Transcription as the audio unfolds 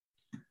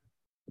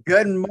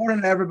Good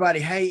morning, everybody.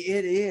 Hey,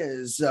 it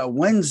is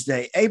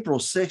Wednesday, April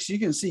 6th. You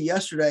can see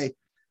yesterday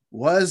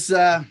was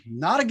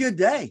not a good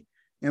day.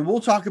 And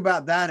we'll talk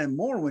about that and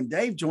more when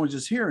Dave joins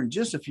us here in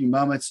just a few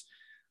moments.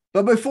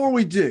 But before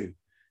we do,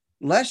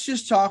 let's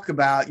just talk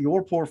about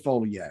your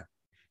portfolio.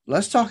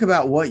 Let's talk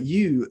about what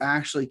you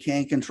actually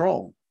can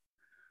control.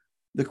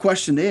 The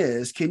question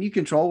is, can you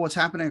control what's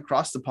happening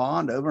across the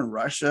pond over in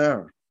Russia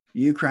or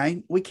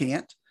Ukraine? We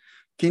can't.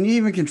 Can you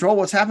even control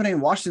what's happening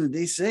in Washington,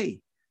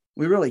 D.C.?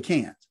 We really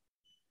can't.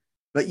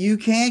 But you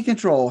can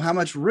control how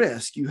much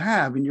risk you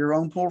have in your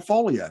own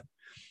portfolio.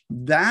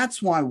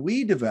 That's why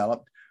we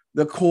developed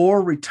the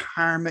core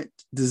retirement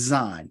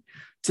design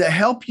to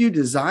help you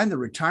design the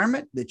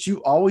retirement that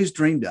you always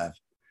dreamed of.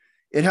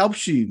 It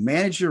helps you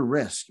manage your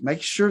risk,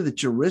 make sure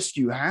that your risk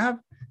you have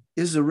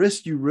is the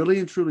risk you really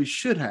and truly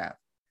should have,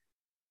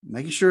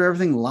 making sure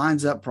everything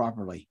lines up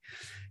properly.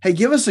 Hey,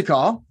 give us a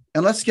call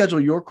and let's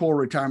schedule your core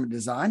retirement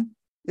design.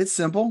 It's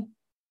simple.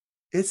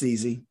 It's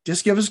easy.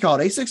 Just give us a call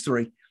at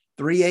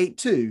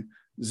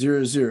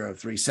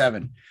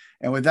 863-382-0037.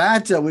 And with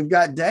that, we've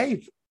got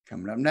Dave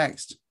coming up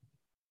next.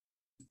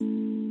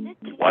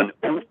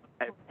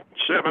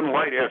 107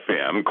 Light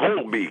FM,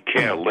 Colby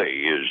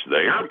Kelly is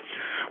there.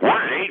 We're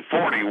at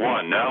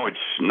 8:41 now. It's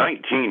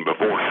 19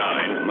 before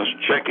 9. Let's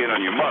check in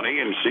on your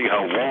money and see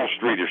how Wall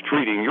Street is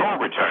treating your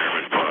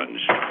retirement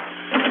funds.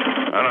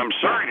 And I'm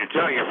sorry to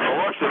tell you, from the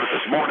looks of it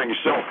this morning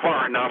so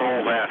far, not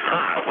all that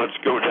hot. Let's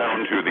go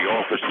down to the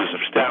offices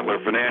of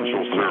Statler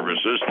Financial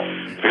Services.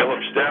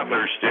 Phillip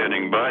Statler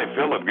standing by.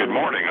 Phillip, good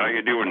morning. How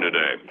you doing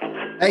today?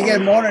 Hey,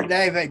 good morning,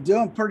 Dave. Hey,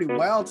 doing pretty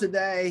well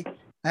today.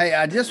 Hey,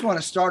 I just want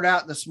to start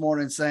out this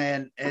morning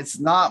saying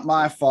it's not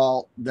my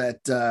fault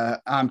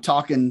that I'm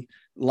talking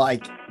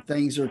like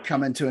things are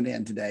coming to an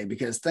end today,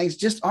 because things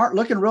just aren't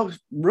looking real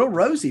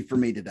rosy for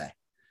me today.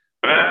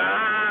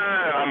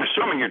 I'm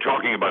assuming you're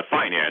talking about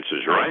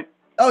finances, right?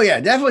 Oh,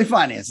 yeah, definitely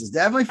finances.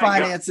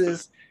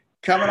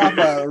 Coming off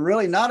a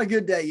really not a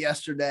good day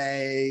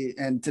yesterday,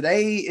 and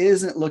today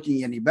isn't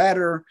looking any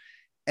better.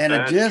 And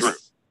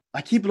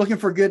I keep looking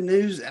for good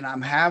news, and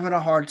I'm having a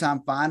hard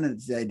time finding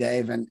it today,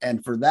 Dave.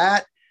 And for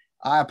that,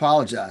 I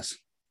apologize.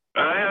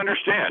 I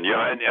understand.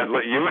 Yeah, and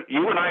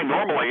you and I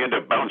normally end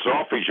up bounce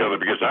off each other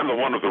because I'm the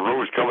one with the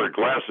rose-colored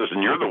glasses, and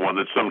you're the one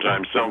that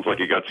sometimes sounds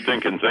like you got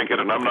stinking thinking,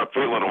 and I'm not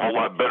feeling a whole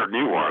lot better than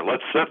you are.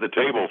 Let's set the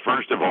table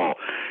first of all.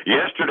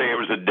 Yesterday it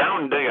was a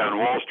down day on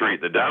Wall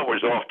Street. The Dow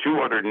was off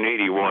 281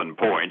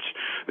 points.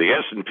 The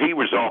S&P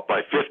was off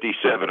by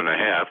 57.5,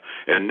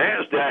 and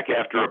NASDAQ,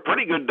 after a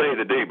pretty good day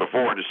the day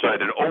before,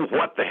 decided, oh,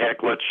 what the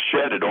heck, let's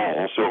shed it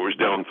all. So it was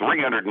down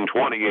 328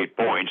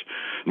 points,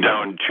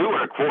 down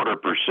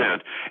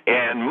 2.25%.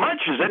 And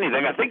much as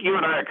anything, I think you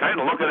and I are kind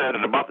of looking at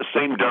it about the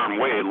same darn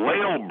way.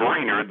 Lael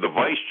Brainerd, the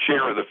vice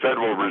chair of the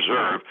Federal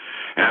Reserve,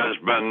 has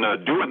been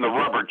doing the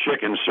rubber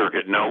chicken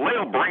circuit. Now,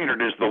 Lael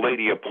Brainerd is the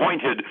lady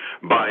appointed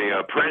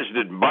by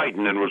President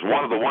Biden and was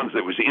one of the ones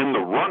that was in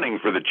the running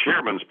for the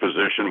chairman's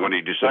position when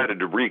he decided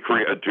to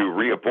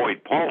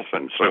reappoint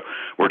Paulson. So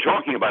we're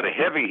talking about a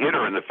heavy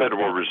hitter in the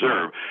Federal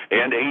Reserve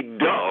and a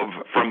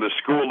dove from the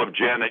school of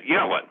Janet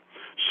Yellen.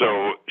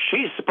 So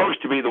she's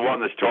supposed to be the one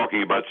that's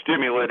talking about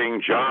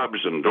stimulating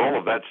jobs and all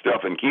of that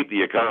stuff and keep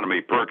the economy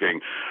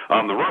perking.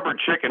 On the rubber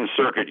chicken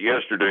circuit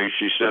yesterday,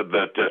 she said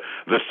that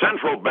the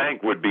central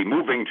bank would be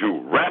moving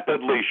to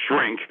rapidly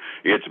shrink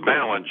its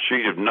balance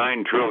sheet of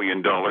 $9 trillion.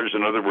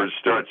 In other words,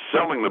 start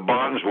selling the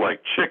bonds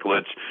like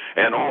chiclets,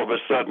 and all of a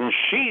sudden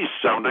she's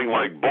sounding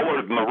like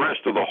Bullard and the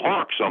rest of the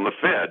hawks on the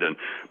Fed. And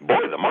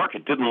boy, the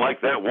market didn't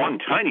like that one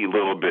tiny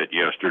little bit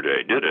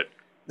yesterday, did it?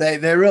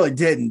 They really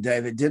didn't,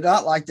 David. Did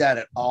not like that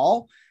at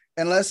all.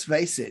 And let's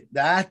face it,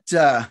 that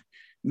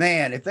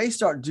man, if they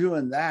start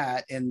doing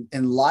that in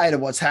light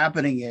of what's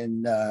happening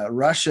in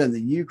Russia and the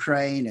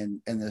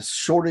Ukraine and the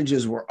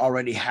shortages we're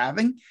already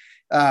having,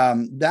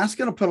 that's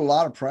going to put a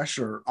lot of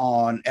pressure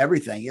on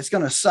everything. It's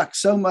going to suck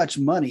so much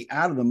money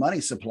out of the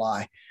money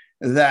supply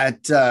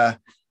that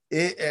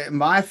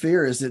my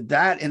fear is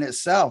that in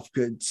itself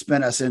could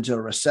spin us into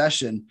a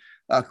recession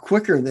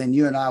quicker than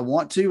you and I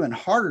want to, and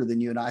harder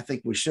than you and I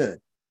think we should.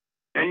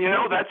 And you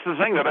know, that's the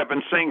thing that I've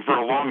been saying for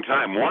a long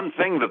time. One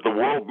thing that the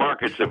world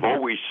markets have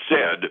always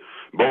said,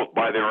 both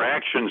by their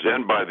actions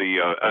and by the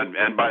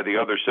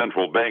other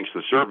central banks,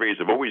 the surveys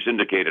have always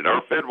indicated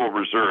our Federal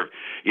Reserve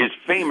is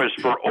famous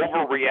for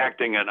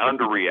overreacting and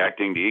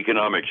underreacting to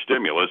economic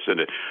stimulus, and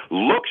it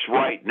looks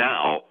right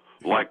now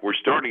like we're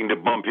starting to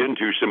bump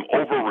into some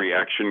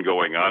overreaction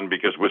going on,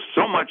 because with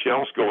so much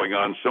else going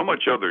on, so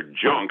much other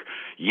junk,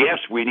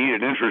 yes, we need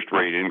an interest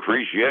rate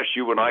increase. Yes,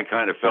 you and I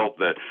kind of felt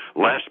that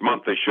last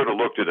month they should have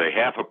looked at a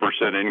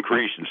 0.5%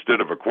 increase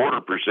instead of a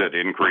 0.25%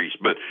 increase,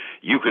 but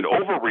you can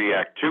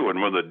overreact too. And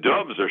when the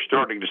doves are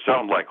starting to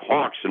sound like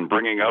hawks and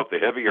bringing out the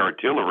heavy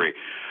artillery,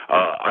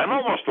 I'm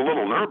almost a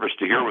little nervous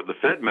to hear what the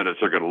Fed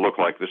minutes are going to look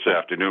like this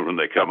afternoon when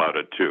they come out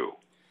at 2.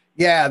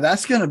 Yeah,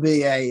 that's going to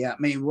be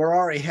we're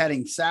already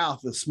heading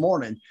south this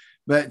morning,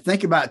 but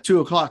think about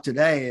 2:00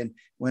 today. And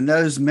when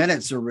those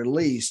minutes are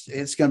released,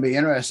 it's going to be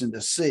interesting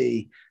to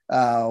see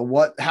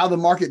how the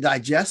market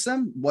digests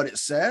them, what it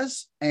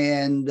says,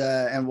 and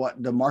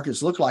what the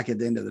markets look like at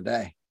the end of the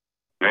day.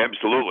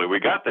 Absolutely. We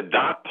got the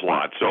dot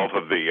plots off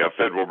of the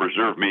Federal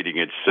Reserve meeting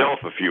itself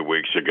a few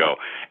weeks ago,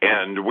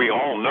 and we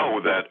all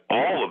know that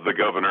all of the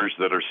governors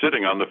that are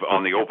sitting on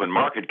the Open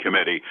Market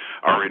Committee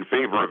are in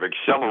favor of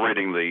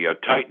accelerating the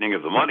tightening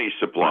of the money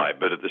supply.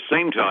 But at the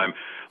same time,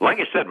 like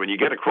I said, when you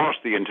get across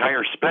the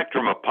entire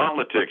spectrum of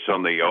politics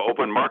on the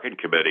Open Market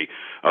Committee,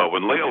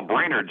 when Lael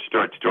Brainerd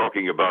starts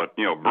talking about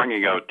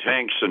bringing out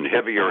tanks and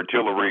heavy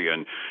artillery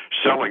and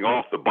selling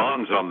off the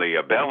bonds on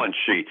the balance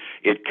sheet,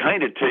 it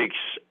kind of takes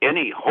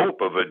any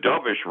hope of a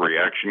dovish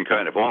reaction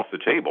kind of off the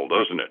table,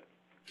 doesn't it?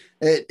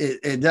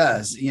 It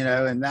does,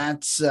 and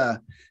that's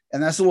a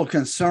little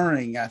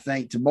concerning, I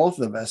think, to both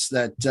of us,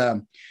 that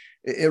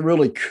it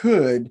really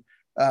could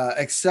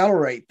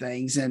accelerate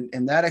things,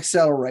 and that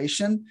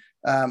acceleration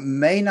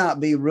may not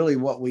be really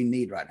what we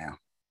need right now.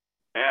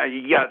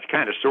 Yeah, it's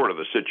kind of sort of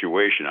the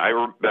situation.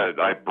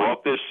 I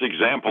brought this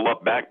example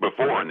up back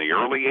before. In the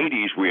early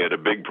 80s, we had a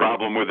big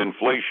problem with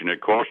inflation.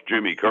 It cost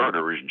Jimmy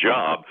Carter his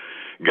job,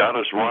 got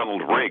us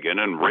Ronald Reagan,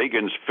 and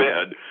Reagan's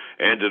Fed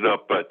ended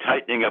up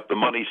tightening up the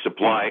money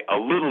supply a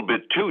little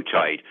bit too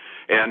tight.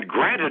 And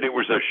granted, it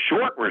was a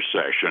short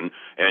recession,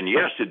 and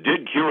yes, it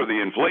did cure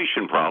the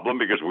inflation problem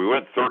because we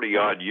went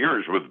 30-odd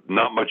years with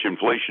not much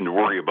inflation to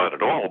worry about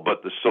at all.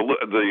 But the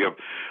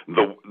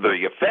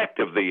effect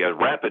of the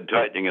rapid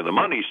tightening of the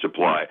money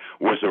supply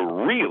was a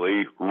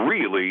really,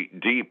 really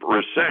deep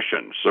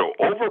recession. So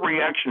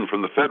overreaction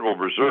from the Federal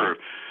Reserve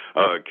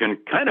can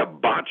kind of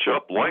botch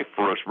up life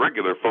for us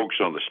regular folks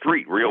on the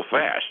street real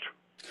fast.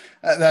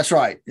 That's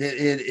right.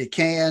 It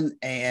can,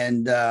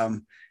 and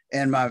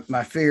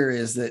my fear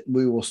is that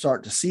we will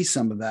start to see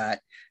some of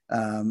that,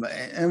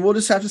 and we'll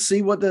just have to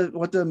see what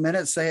the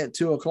minutes say at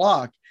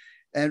 2:00,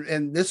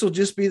 and this will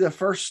just be the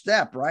first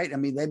step, right? I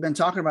mean, they've been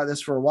talking about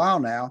this for a while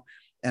now,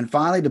 and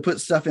finally to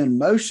put stuff in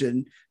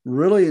motion,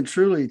 really and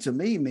truly, to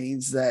me,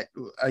 means that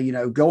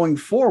going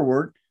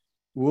forward,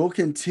 we'll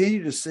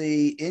continue to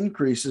see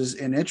increases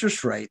in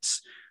interest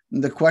rates.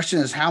 The question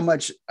is, how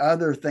much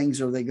other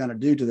things are they going to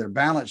do to their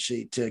balance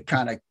sheet to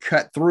kind of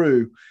cut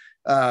through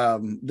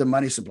the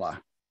money supply?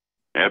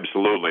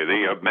 Absolutely.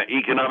 The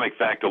economic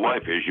fact of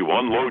life is you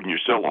unload and you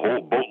sell a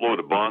whole boatload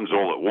of bonds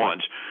all at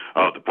once.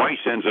 The price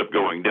ends up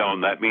going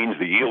down. That means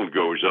the yield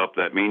goes up.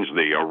 That means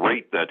the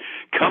rate that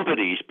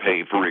companies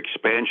pay for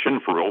expansion,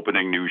 for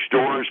opening new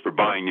stores, for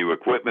buying new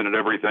equipment and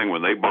everything,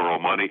 when they borrow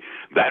money,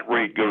 that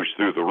rate goes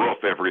through the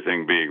roof,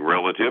 everything being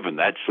relative, and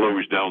that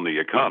slows down the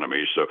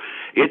economy. So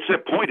it's a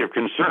point of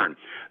concern.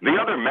 The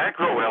other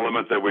macro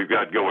element that we've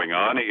got going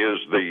on is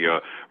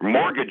the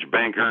mortgage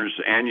bankers'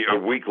 annual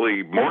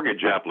weekly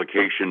mortgage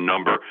application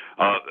number.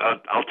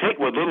 I'll take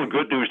what little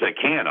good news I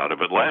can out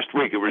of it. Last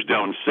week it was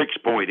down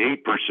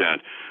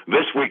 6.8%.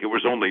 This week it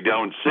was only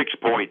down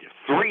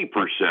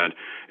 6.3%.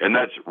 And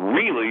that's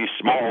really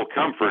small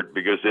comfort,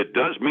 because it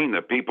does mean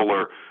that people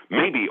are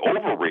maybe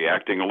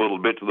overreacting a little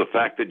bit to the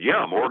fact that,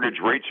 mortgage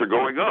rates are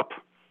going up.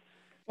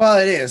 Well,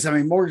 it is. I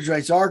mean, mortgage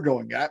rates are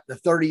going up. The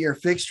 30-year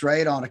fixed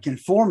rate on a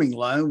conforming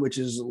loan, which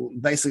is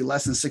basically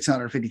less than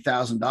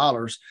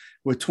 $650,000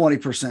 with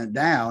 20%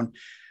 down,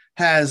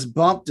 has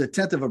bumped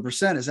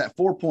 0.1%. Is at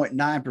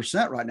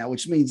 4.9% right now,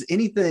 which means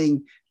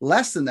anything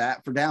less than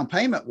that for down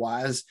payment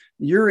wise,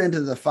 you're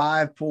into the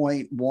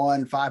 5.1,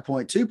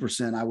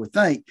 5.2%, I would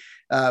think,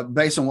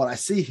 based on what I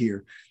see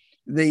here.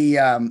 The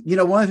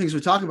one of the things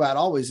we talk about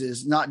always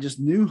is not just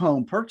new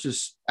home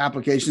purchase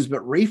applications, but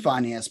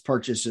refinance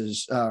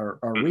purchases or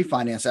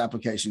refinance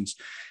applications.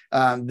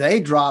 They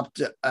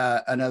dropped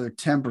another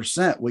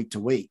 10% week to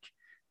week.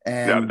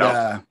 And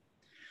I'll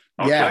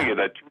tell you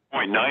that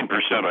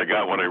 2.9% I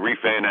got when I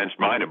refinanced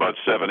mine about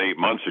 7-8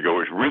 months ago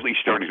is really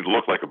starting to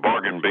look like a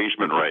bargain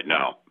basement right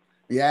now.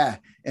 Yeah.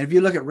 And if you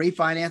look at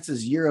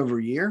refinances year over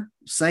year,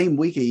 same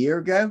week a year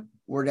ago,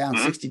 we're down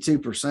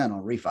 62%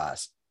 on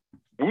refis.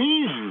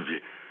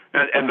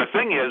 And the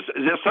thing is,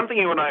 there's something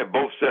you and I have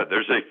both said.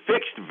 There's a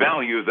fixed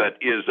value that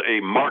is a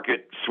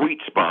market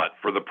sweet spot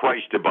for the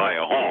price to buy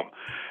a home.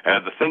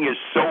 And the thing is,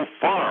 so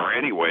far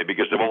anyway,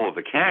 because of all of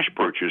the cash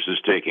purchases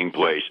taking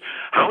place,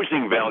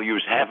 housing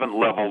values haven't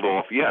leveled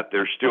off yet.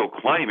 They're still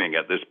climbing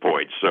at this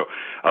point. So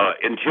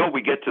until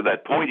we get to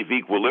that point of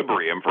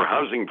equilibrium for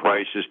housing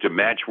prices to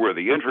match where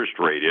the interest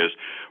rate is,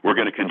 we're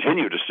going to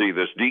continue to see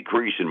this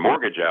decrease in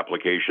mortgage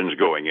applications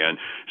going in.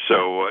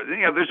 So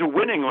there's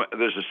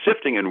a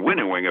sifting and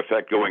winnowing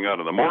effect going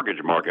on in the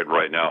mortgage market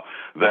right now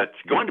that's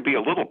going to be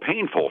a little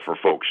painful for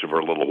folks for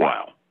a little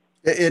while.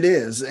 It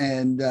is,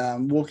 and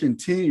we'll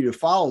continue to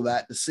follow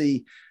that to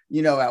see,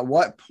 at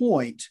what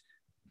point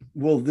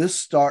will this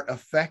start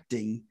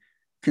affecting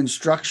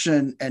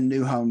construction and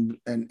new home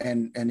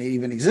and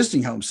even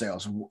existing home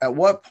sales? At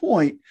what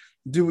point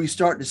do we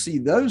start to see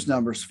those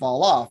numbers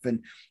fall off?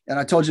 And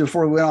I told you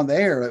before we went on the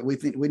air that we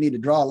think we need to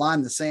draw a line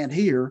in the sand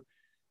here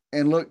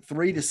and look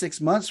 3 to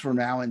 6 months from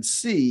now and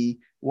see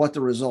what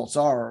the results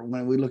are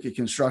when we look at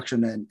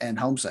construction and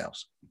home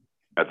sales.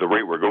 At the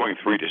rate we're going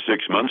 3 to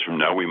 6 months from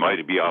now, we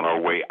might be on our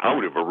way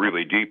out of a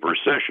really deep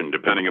recession,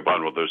 depending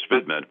upon what those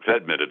Fed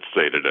minutes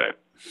say today.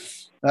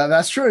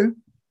 That's true.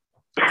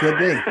 Could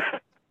be.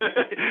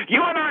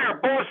 You and I are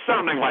both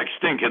sounding like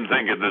stinking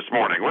thinking this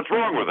morning. What's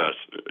wrong with us?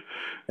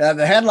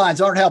 The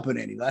headlines aren't helping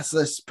any.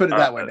 Let's put it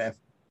that way, Dave.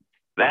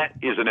 That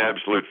is an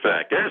absolute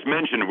fact. As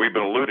mentioned, we've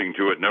been alluding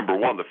to it. Number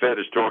one, the Fed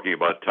is talking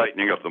about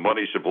tightening up the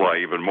money supply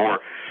even more.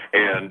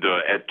 And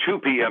at 2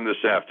 p.m.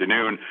 this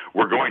afternoon,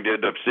 we're going to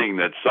end up seeing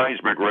that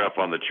seismograph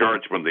on the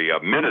charts when the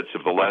minutes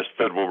of the last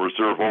Federal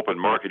Reserve Open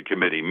Market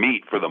Committee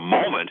meet. For the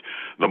moment,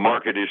 the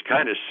market is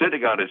kind of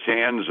sitting on its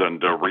hands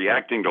and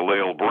reacting to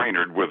Lael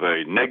Brainerd with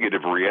a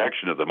negative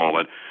reaction at the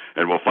moment.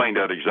 And we'll find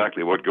out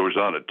exactly what goes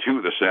on at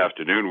 2 this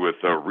afternoon with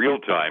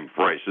real-time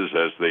prices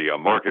as the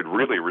market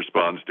really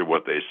responds to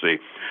what they see.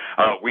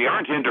 We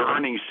aren't into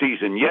earnings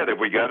season yet. Have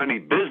we got any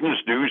business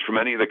news from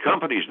any of the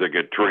companies that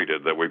get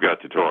traded that we've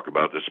got to talk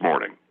about this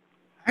morning?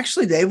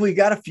 Actually, Dave, we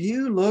got a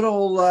few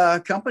little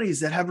companies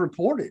that have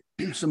reported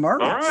some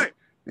earnings. All right.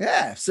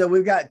 Yeah. So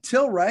we've got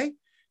Tilray.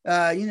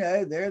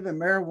 They're the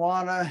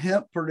marijuana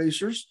hemp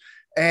producers.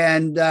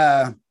 And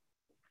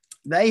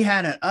they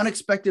had an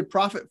unexpected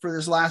profit for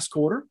this last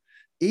quarter,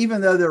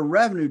 even though their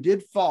revenue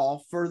did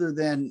fall further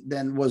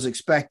than was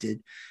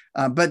expected.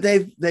 But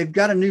they've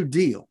got a new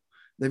deal.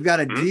 They've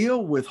got a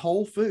deal with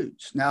Whole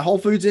Foods. Now, Whole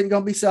Foods isn't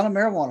going to be selling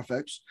marijuana,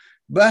 folks,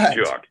 but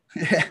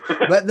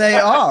but they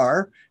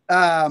are.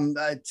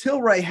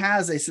 Tilray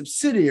has a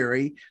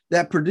subsidiary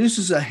that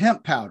produces a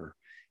hemp powder.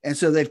 And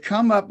so they've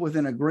come up with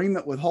an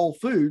agreement with Whole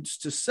Foods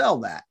to sell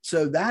that.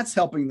 So that's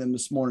helping them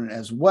this morning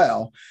as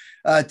well.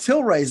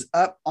 Tilray's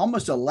up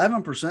almost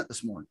 11%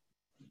 this morning.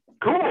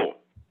 Cool.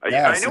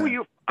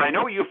 I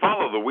know you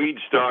follow the weed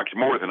stocks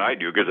more than I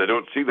do because I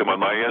don't see them on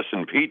my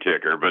S&P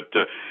ticker. But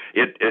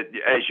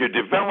as you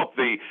develop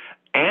the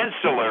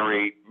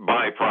ancillary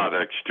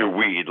byproducts to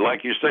weed,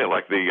 like you say,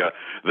 like the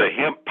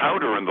hemp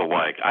powder and the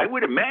like, I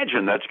would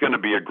imagine that's going to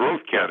be a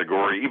growth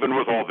category, even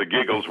with all the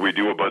giggles we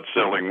do about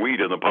selling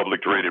weed in the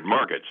public traded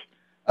markets.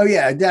 Oh,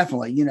 yeah,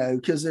 definitely.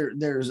 Because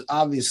there's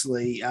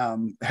obviously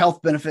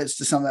health benefits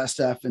to some of that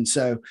stuff. And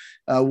so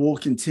we'll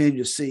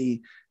continue to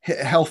see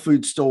health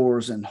food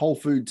stores and whole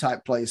food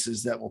type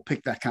places that will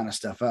pick that kind of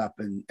stuff up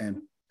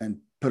and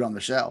put on the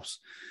shelves.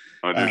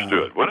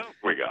 Understood. What else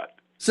we got?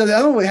 So the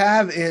other one we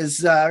have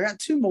is I got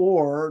two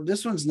more.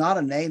 This one's not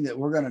a name that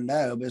we're going to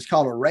know, but it's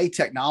called Array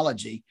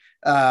Technology.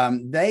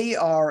 They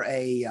are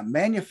a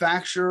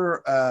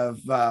manufacturer of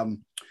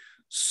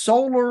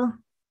solar,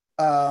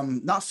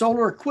 not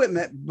solar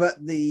equipment,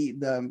 but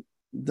the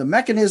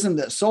mechanism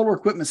that solar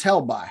equipment is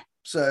held by.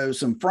 So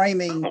some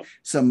framing,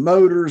 some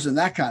motors, and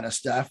that kind of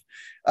stuff.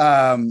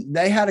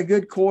 They had a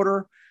good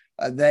quarter.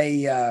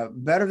 They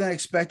better than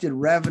expected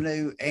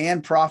revenue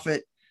and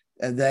profit.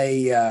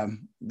 They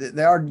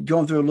are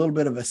going through a little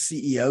bit of a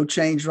CEO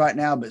change right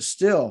now, but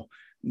still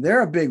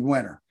they're a big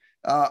winner,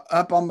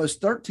 up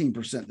almost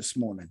 13% this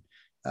morning.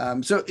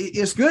 So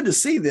it's good to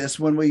see this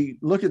when we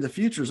look at the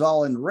futures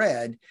all in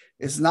red.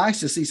 It's nice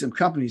to see some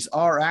companies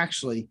are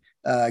actually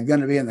going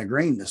to be in the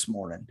green this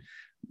morning.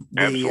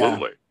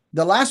 Absolutely.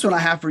 The last one I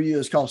have for you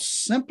is called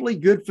Simply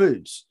Good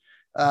Foods,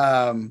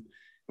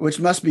 which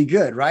must be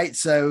good, right?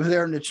 So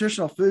they're a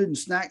nutritional food and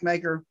snack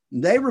maker.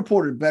 They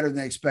reported better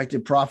than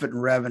expected profit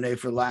and revenue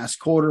for the last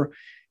quarter,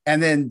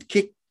 and then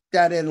kicked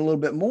that in a little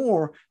bit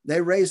more. They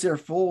raised their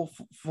full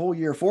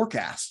year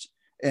forecast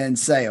in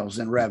sales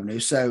and revenue.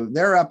 So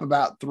they're up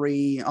about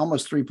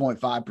almost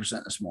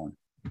 3.5% this morning.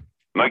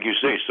 Like you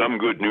say, some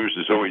good news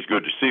is always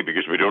good to see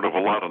because we don't have a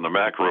lot on the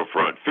macro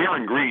front. Fear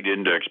and greed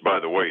index, by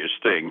the way, is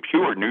staying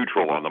pure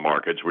neutral on the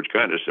markets, which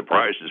kind of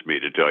surprises me,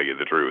 to tell you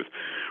the truth.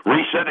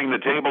 Resetting the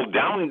table,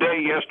 down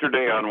day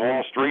yesterday on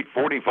Wall Street,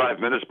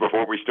 45 minutes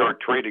before we start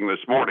trading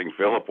this morning.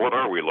 Phillip, what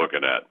are we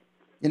looking at?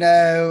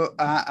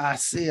 I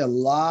see a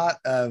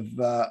lot of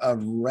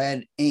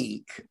red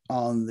ink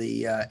on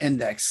the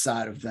index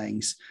side of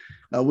things.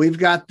 We've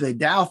got the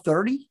Dow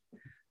 30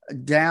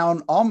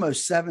 down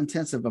almost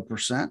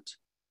 0.7%.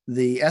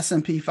 The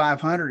S&P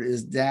 500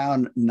 is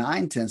down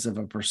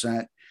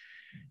 0.9%,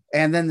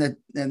 and then the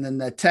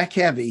tech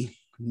heavy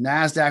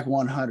NASDAQ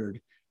 100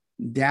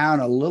 down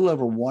a little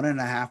over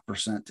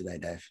 1.5% today,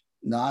 Dave.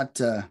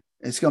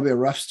 It's going to be a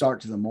rough start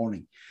to the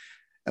morning.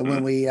 And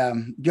when we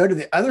go to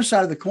the other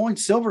side of the coin,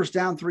 silver's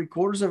down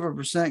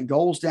 0.75%,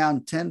 gold's down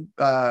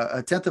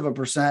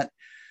 0.1%,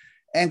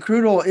 and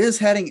crude oil is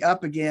heading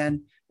up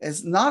again.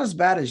 It's not as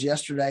bad as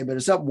yesterday, but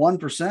it's up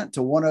 1%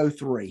 to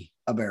 103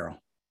 a barrel.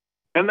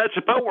 And that's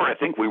about where I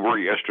think we were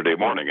yesterday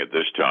morning at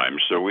this time,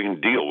 so we can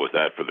deal with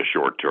that for the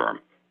short term.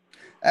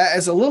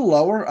 It's a little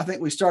lower. I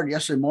think we started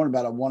yesterday morning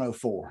about a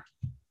 104.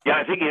 Yeah,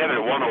 I think he had it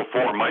at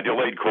 104. My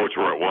delayed quotes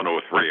were at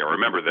 103. I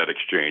remember that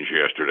exchange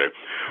yesterday.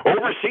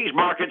 Overseas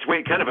markets, we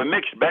had kind of a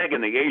mixed bag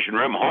in the Asian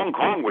rim. Hong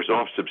Kong was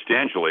off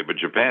substantially, but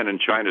Japan and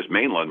China's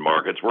mainland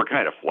markets were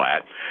kind of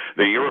flat.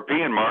 The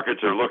European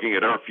markets are looking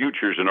at our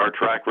futures and our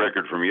track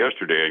record from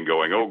yesterday and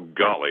going, oh,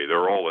 golly,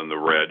 they're all in the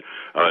red.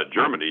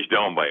 Germany's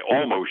down by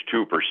almost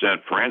 2%.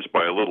 France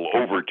by a little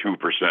over 2%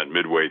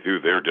 midway through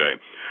their day.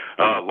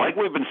 Like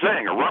we've been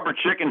saying, a rubber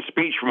chicken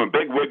speech from a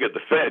bigwig at the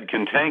Fed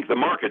can tank the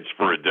markets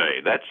for a day.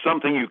 That's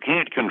something you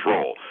can't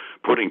control.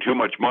 Putting too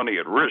much money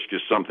at risk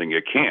is something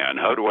you can.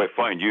 How do I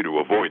find you to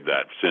avoid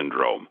that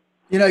syndrome?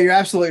 You know, you're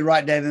absolutely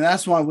right, Dave. And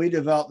that's why we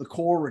developed the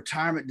core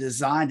retirement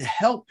design to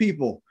help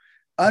people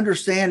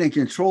understand and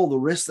control the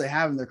risks they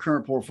have in their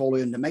current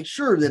portfolio and to make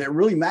sure that it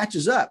really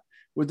matches up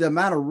with the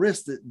amount of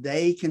risk that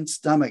they can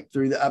stomach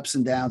through the ups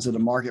and downs of the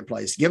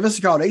marketplace. Give us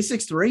a call at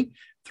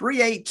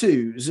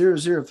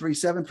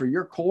 863-382-0037 for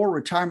your core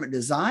retirement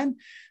design.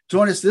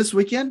 Join us this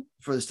weekend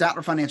for the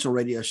Statler Financial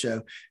Radio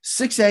Show,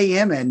 6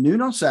 a.m. and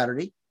noon on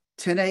Saturday,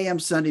 10 a.m.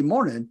 Sunday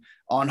morning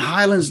on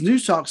Highlands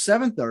News Talk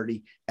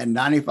 730 and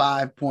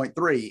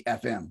 95.3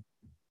 FM.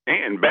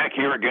 And back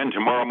here again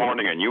tomorrow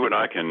morning, and you and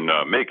I can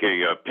make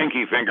a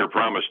pinky finger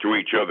promise to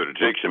each other to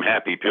take some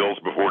happy pills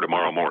before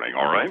tomorrow morning,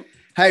 all right?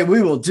 Hey,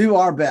 we will do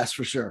our best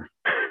for sure.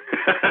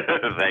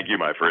 Thank you,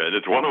 my friend.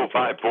 It's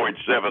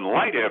 105.7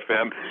 Light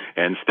FM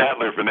and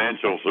Statler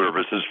Financial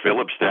Services,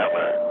 Phillip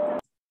Statler.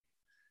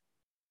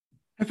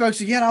 Hey, folks,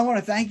 again, I want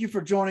to thank you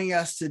for joining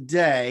us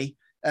today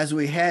as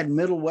we head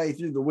middle way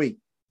through the week.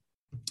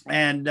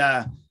 And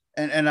I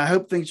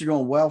hope things are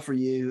going well for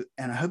you.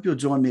 And I hope you'll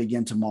join me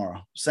again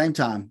tomorrow. Same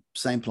time,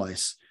 same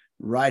place,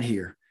 right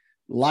here.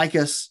 Like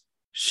us,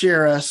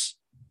 share us,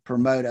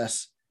 promote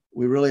us.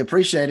 We really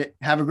appreciate it.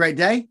 Have a great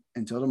day.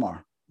 Until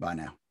tomorrow. Bye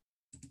now.